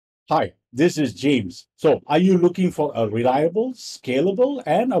Hi, this is James. So, are you looking for a reliable, scalable,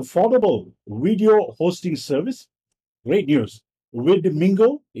 and affordable video hosting service? Great news.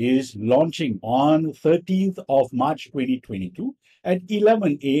 VidMingo is launching on 13th of March 2022 at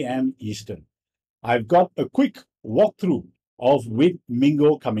 11 a.m. Eastern. I've got a quick walkthrough of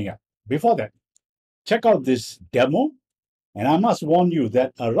VidMingo coming up. Before that, check out this demo. And I must warn you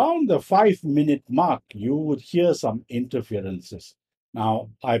that around the 5-minute mark, you would hear some interferences. Now,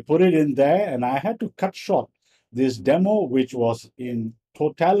 I put it in there and I had to cut short this demo, which was in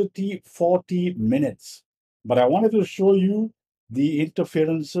totality 40 minutes. But I wanted to show you the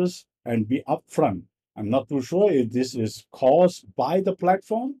interferences and be upfront. I'm not too sure if this is caused by the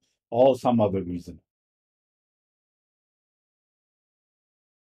platform or some other reason.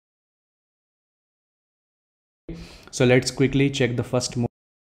 So let's quickly check the first mode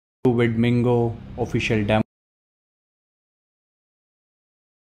to VidMingo official demo.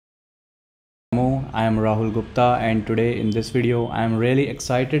 I am Rahul Gupta, and today in this video I am really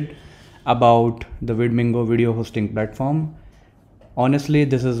excited about the VidMingo video hosting platform. Honestly,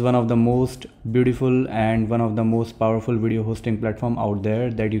 this is one of the most beautiful and one of the most powerful video hosting platform out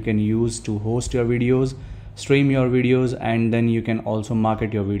there that you can use to host your videos, stream your videos, and then you can also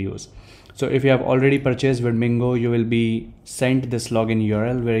market your videos. So if you have already purchased VidMingo, you will be sent this login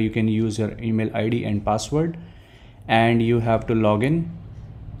URL where you can use your email ID and password, and you have to log in.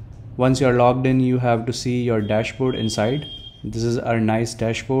 Once you're logged in, you have to see your dashboard inside. This is our nice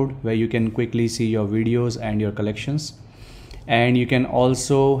dashboard where you can quickly see your videos and your collections. And you can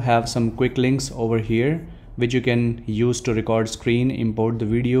also have some quick links over here which you can use to record screen, import the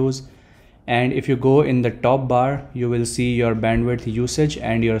videos. And if you go in the top bar, you will see your bandwidth usage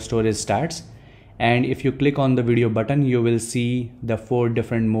and your storage stats. And if you click on the video button, you will see the 4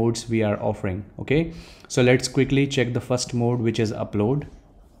 different modes we are offering. Okay, so let's quickly check the first mode, which is upload.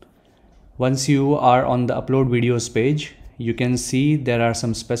 Once you are on the upload videos page, you can see there are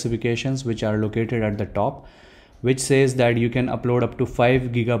some specifications which are located at the top, which says that you can upload up to 5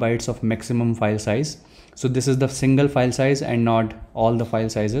 gigabytes of maximum file size. So this is the single file size and not all the file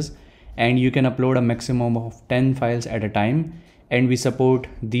sizes. And you can upload a maximum of 10 files at a time, and we support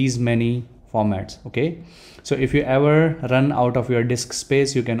these many formats. Okay, so if you ever run out of your disk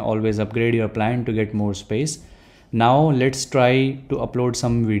space, you can always upgrade your plan to get more space. Now let's try to upload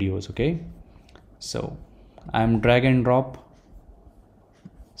some videos. Okay, so I'm drag and drop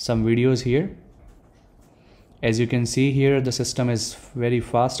some videos here. As you can see here, the system is very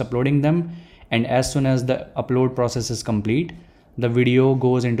fast uploading them, and as soon as the upload process is complete, the video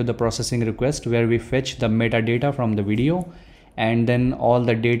goes into the processing request where we fetch the metadata from the video, and then all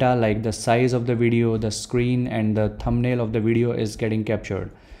the data like the size of the video, the screen, and the thumbnail of the video is getting captured.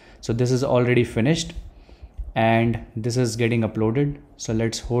 So this is already finished and this is getting uploaded. So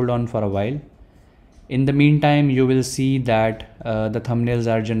let's hold on for a while. In the meantime, you will see that the thumbnails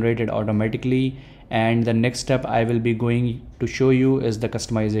are generated automatically, and the next step I will be going to show you is the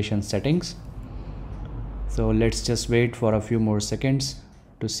customization settings. So let's just wait for a few more seconds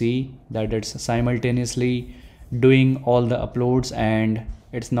to see that it's simultaneously doing all the uploads, and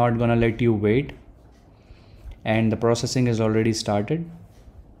it's not gonna let you wait, and the processing is already started.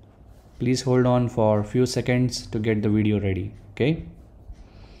 Please hold on for a few seconds to get the video ready.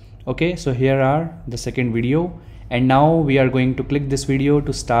 Okay, so here are the second video, and now we are going to click this video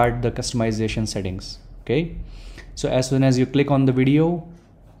to start the customization settings. Okay, so as soon as you click on the video,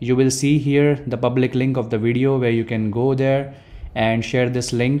 you will see here the public link of the video where you can go there and share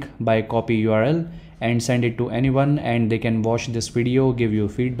this link by copy URL and send it to anyone, and they can watch this video, give you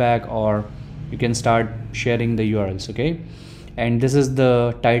feedback, or you can start sharing the URLs. Okay, and this is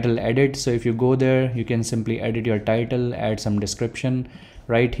the title edit. So if you go there, you can simply edit your title, add some description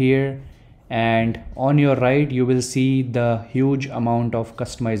right here, and on your right you will see the huge amount of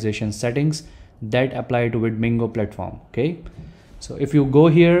customization settings that apply to VidMingo platform. Okay, so if you go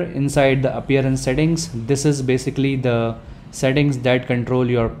here inside the appearance settings, this is basically the settings that control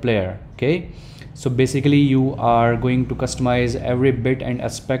your player. Okay, so basically you are going to customize every bit and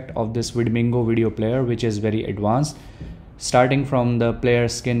aspect of this VidMingo video player, which is very advanced, starting from the player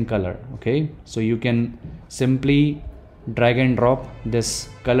skin color. Okay, so you can simply drag and drop this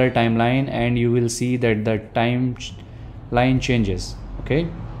color timeline and you will see that the timeline changes. Okay,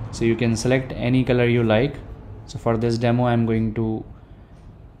 so you can select any color you like. So for this demo, I'm going to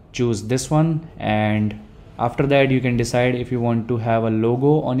choose this one, and after that you can decide if you want to have a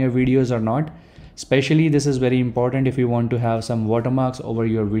logo on your videos or not. Especially this is very important if you want to have some watermarks over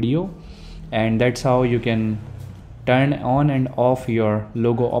your video, and that's how you can turn on and off your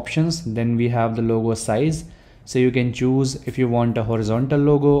logo options. Then we have the logo size. So you can choose if you want a horizontal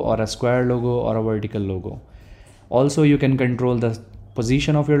logo or a square logo or a vertical logo. Also, you can control the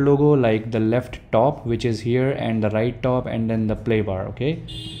position of your logo, like the left top, which is here, and the right top, and then the play bar. Okay,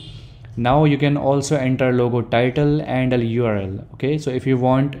 now you can also enter logo title and a URL. Okay, so if you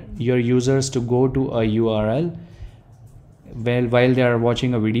want your users to go to a URL while they are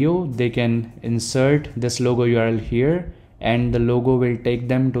watching a video, they can insert this logo URL here, and the logo will take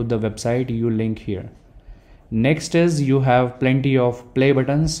them to the website you link here. Next is you have plenty of play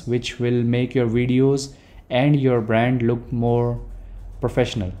buttons, which will make your videos and your brand look more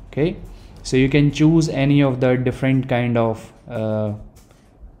professional. Okay, so you can choose any of the different kind of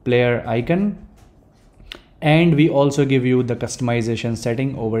player icon, and we also give you the customization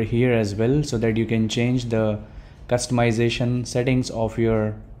setting over here as well, so that you can change the customization settings of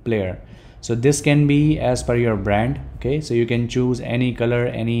your player. So this can be as per your brand. Okay, so you can choose any color,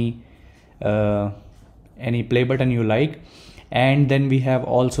 any play button you like. And then we have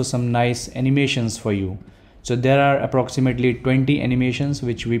also some nice animations for you. So there are approximately 20 animations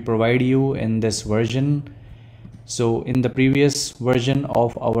which we provide you in this version. So in the previous version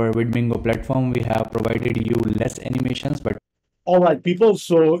of our VidMingo platform, we have provided you less animations, but All right, people.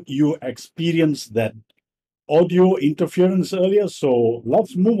 So you experienced that audio interference earlier. So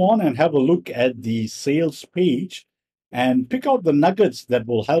let's move on and have a look at the sales page and pick out the nuggets that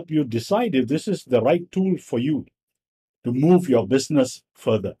will help you decide if this is the right tool for you to move your business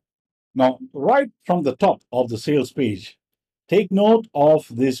further. Now, right from the top of the sales page, take note of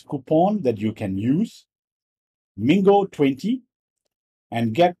this coupon that you can use, Mingo20,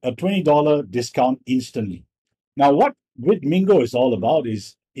 and get a $20 discount instantly. Now, what VidMingo is all about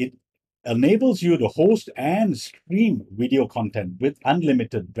is it enables you to host and stream video content with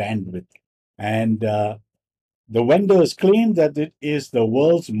unlimited bandwidth. And the vendors claim that it is the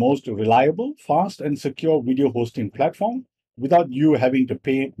world's most reliable, fast, and secure video hosting platform without you having to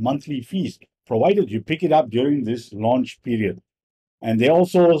pay monthly fees, provided you pick it up during this launch period. And they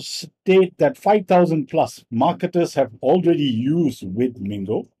also state that 5,000 plus marketers have already used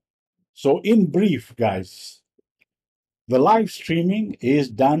VidMingo. So, in brief, guys, the live streaming is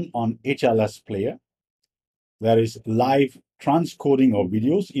done on HLS Player. There is live transcoding of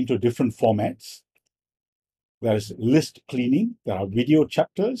videos into different formats. There is list cleaning. There are video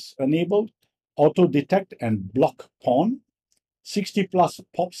chapters enabled, auto detect and block porn, 60 plus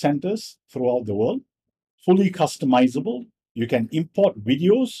pop centers throughout the world, fully customizable. You can import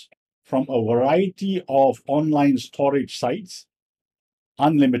videos from a variety of online storage sites,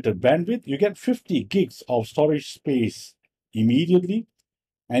 unlimited bandwidth. You get 50 gigs of storage space immediately,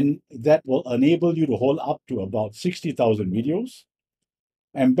 and that will enable you to hold up to about 60,000 videos.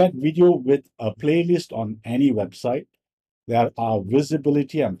 Embed video with a playlist on any website. There are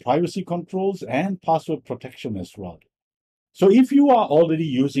visibility and privacy controls and password protection as well. So if you are already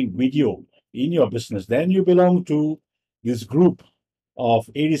using video in your business, then you belong to this group of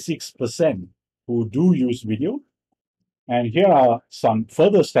 86% who do use video. And here are some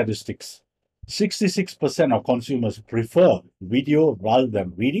further statistics. 66% of consumers prefer video rather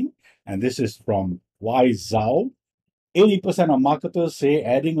than reading, and this is from Zhao. 80% of marketers say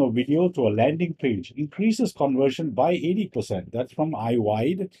adding a video to a landing page increases conversion by 80%. That's from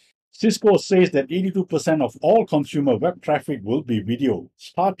iWide. Cisco says that 82% of all consumer web traffic will be video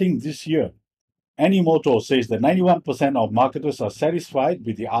starting this year. Animoto says that 91% of marketers are satisfied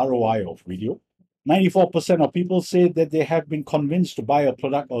with the ROI of video. 94% of people say that they have been convinced to buy a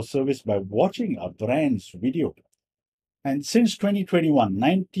product or service by watching a brand's video. And since 2021,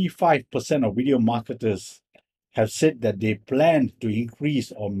 95% of video marketers have said that they plan to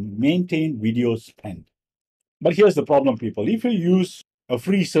increase or maintain video spend. But here's the problem, people. If you use a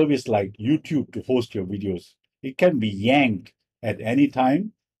free service like YouTube to host your videos, it can be yanked at any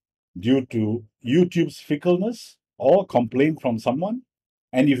time due to YouTube's fickleness or complaint from someone.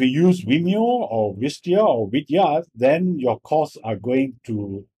 And if you use Vimeo or Wistia or Vidya, then your costs are going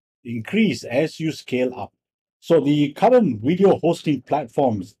to increase as you scale up. So the current video hosting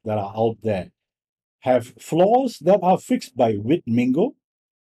platforms that are out there have flaws that are fixed by VidMingo.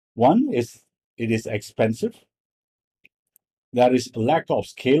 One is it is expensive. There is a lack of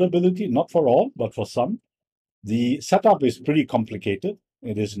scalability, not for all, but for some. The setup is pretty complicated.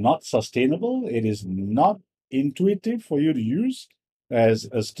 It is not sustainable. It is not intuitive for you to use. There's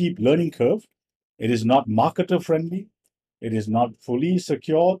a steep learning curve. It is not marketer friendly. It is not fully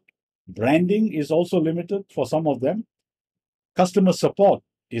secured. Branding is also limited for some of them. Customer support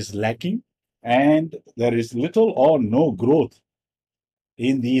is lacking, and there is little or no growth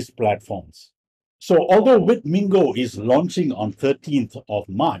in these platforms. So although VidMingo is launching on 13th of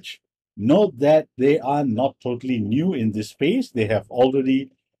March, Note that they are not totally new in this space. They have already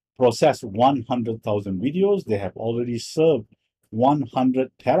processed 100,000 videos. They have already served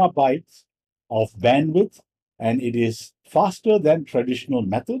 100 terabytes of bandwidth, and it is faster than traditional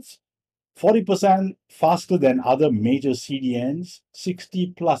methods, 40% faster than other major CDNs,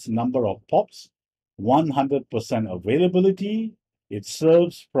 60 plus number of POPs, 100% availability. It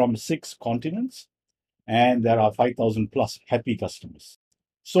serves from 6 continents, and there are 5,000 plus happy customers.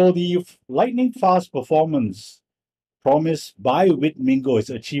 So the lightning fast performance promised by VidMingo is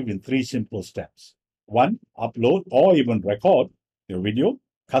achieved in 3 simple steps. 1, upload or even record your video,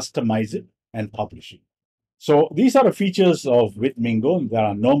 customize it, and publish it. So these are the features of VidMingo. There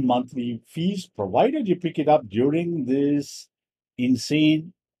are no monthly fees provided you pick it up during this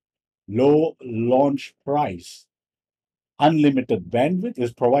insane low launch price. Unlimited bandwidth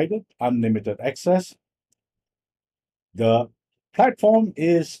is provided, unlimited access. The platform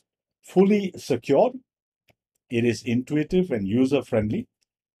is fully secured. It is intuitive and user-friendly.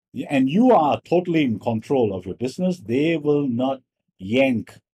 And you are totally in control of your business. They will not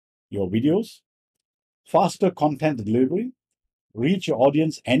yank your videos. Faster content delivery, reach your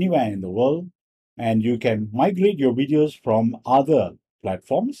audience anywhere in the world, and you can migrate your videos from other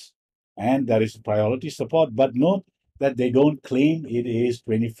platforms, and there is priority support. But note that they don't claim it is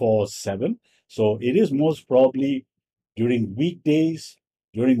 24/7. So it is most probably during weekdays,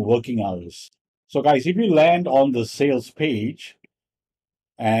 during working hours. So guys, if you land on the sales page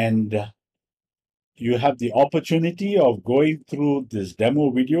and you have the opportunity of going through this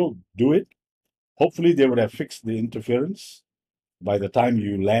demo video, do it. Hopefully they would have fixed the interference by the time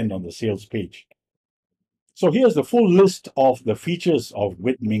you land on the sales page. So here's the full list of the features of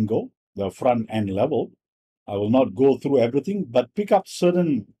VidMingo, the front end level. I will not go through everything, but pick up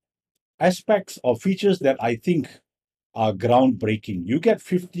certain aspects of features that I think are groundbreaking. You get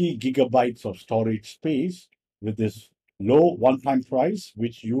 50 gigabytes of storage space with this low one-time price,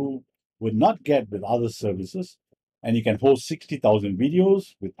 which you would not get with other services. And you can host 60,000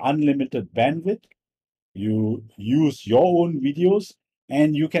 videos with unlimited bandwidth. You use your own videos,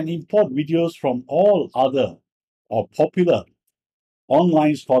 and you can import videos from all other or popular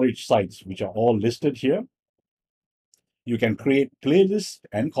online storage sites, which are all listed here. You can create playlists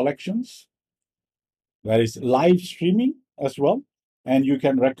and collections. There is live streaming as well, and you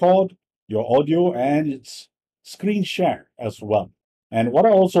can record your audio and it's screen share as well. And what I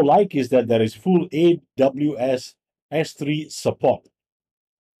also like is that there is full AWS S3 support,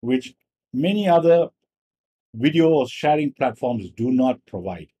 which many other video sharing platforms do not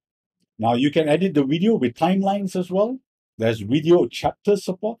provide. Now you can edit the video with timelines as well. There's video chapter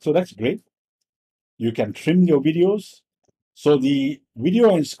support, so that's great. You can trim your videos. So the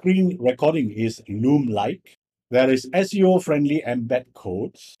video and screen recording is Loom-like. There is SEO-friendly embed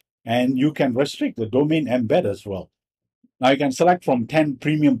codes, and you can restrict the domain embed as well. Now you can select from 10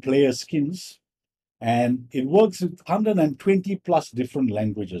 premium player skins, and it works with 120 plus different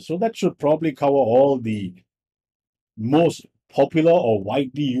languages. So that should probably cover all the most popular or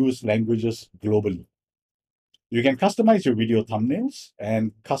widely used languages globally. You can customize your video thumbnails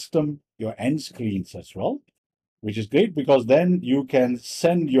and custom your end screens as well, which is great because then you can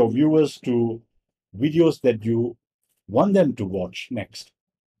send your viewers to videos that you want them to watch next.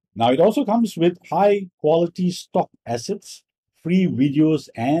 Now, it also comes with high quality stock assets, free videos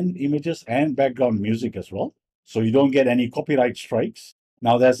and images and background music as well. So you don't get any copyright strikes.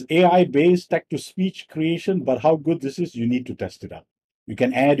 Now, there's AI-based text-to-speech creation, but how good this is, you need to test it out. You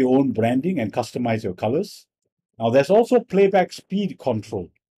can add your own branding and customize your colors. Now, there's also playback speed control,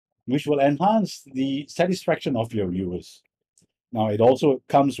 which will enhance the satisfaction of your viewers. Now, it also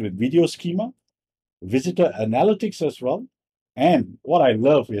comes with video schema, visitor analytics as well. And what I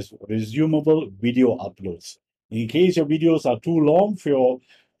love is resumable video uploads. In case your videos are too long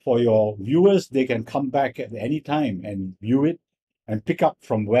for your viewers, they can come back at any time and view it and pick up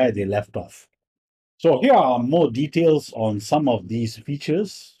from where they left off. So here are more details on some of these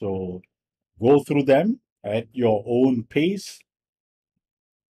features. So go through them at your own pace.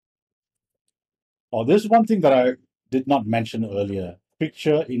 Oh, there's one thing that I did not mention earlier.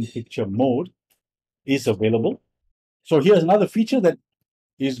 Picture-in-picture mode is available. So here's another feature that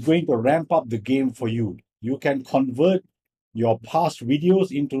is going to ramp up the game for you. You can convert your past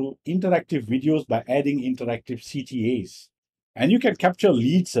videos into interactive videos by adding interactive CTAs. And you can capture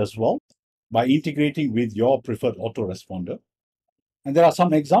leads as well by integrating with your preferred autoresponder. And there are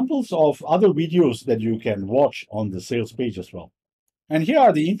some examples of other videos that you can watch on the sales page as well. And here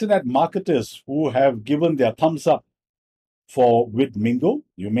are the internet marketers who have given their thumbs up for VidMingo.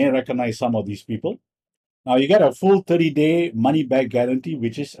 You may recognize some of these people. Now you get a full 30-day money-back guarantee,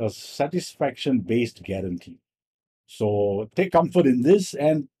 which is a satisfaction-based guarantee. So take comfort in this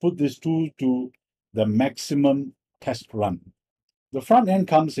and put this tool to the maximum test run. The front end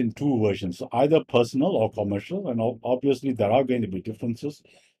comes in two versions, so either personal or commercial, and obviously there are going to be differences.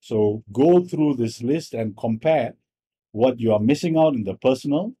 So go through this list and compare what you are missing out in the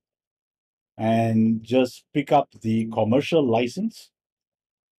personal and just pick up the commercial license,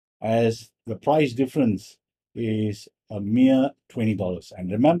 as the price difference is a mere $20.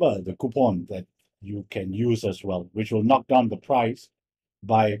 And remember the coupon that you can use as well, which will knock down the price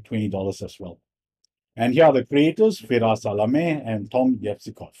by $20 as well. And here are the creators, Firas Alameh and Tom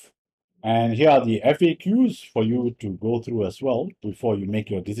Yevsikov. And here are the FAQs for you to go through as well before you make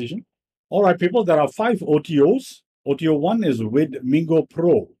your decision. All right, people, there are 5 OTOs. OTO 1 is VidMingo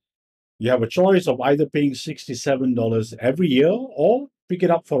Pro. You have a choice of either paying $67 every year or pick it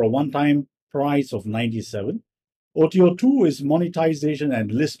up for a one-time price of $97. OTO 2 is monetization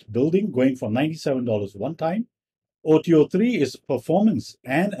and list building, going for $97 one time. OTO 3 is performance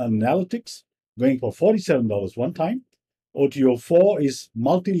and analytics, going for $47 one time. OTO 4 is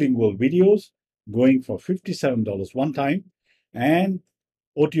multilingual videos, going for $57 one time. And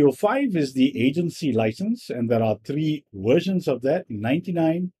OTO 5 is the agency license, and there are 3 versions of that,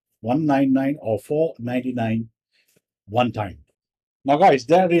 $99, $199, or $499 one time. Now, guys,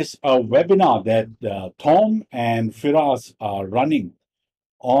 there is a webinar that Tom and Firas are running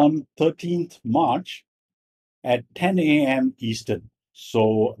on 13th March at 10 a.m. Eastern.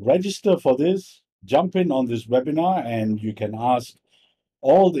 So register for this, jump in on this webinar, and you can ask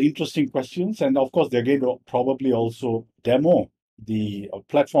all the interesting questions. And of course, they're going to probably also demo the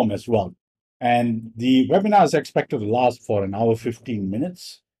platform as well. And the webinar is expected to last for an hour, 15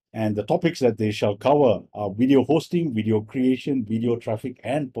 minutes. And the topics that they shall cover are video hosting, video creation, video traffic,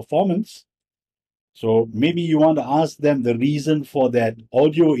 and performance. So maybe you want to ask them the reason for that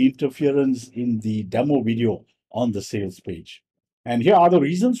audio interference in the demo video on the sales page. And here are the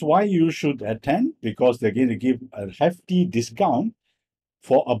reasons why you should attend, because they're going to give a hefty discount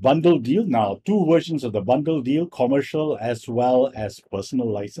for a bundle deal. Now, 2 versions of the bundle deal, commercial as well as personal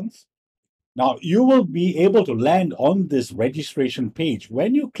license. Now, you will be able to land on this registration page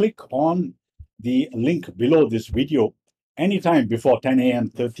when you click on the link below this video anytime before 10 a.m.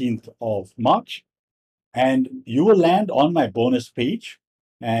 13th of March. And you will land on my bonus page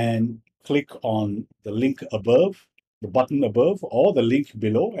and click on the link above, the button above, or the link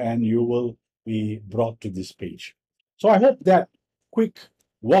below, and you will be brought to this page. So I hope that quick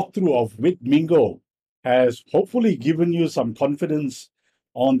walkthrough of VidMingo has hopefully given you some confidence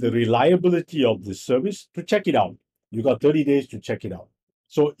on the reliability of this service. To check it out, you got 30 days to check it out.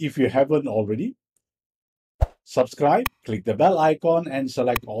 So if you haven't already, subscribe, click the bell icon, and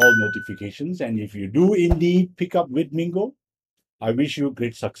select all notifications. And if you do indeed pick up VidMingo, I wish you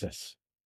great success.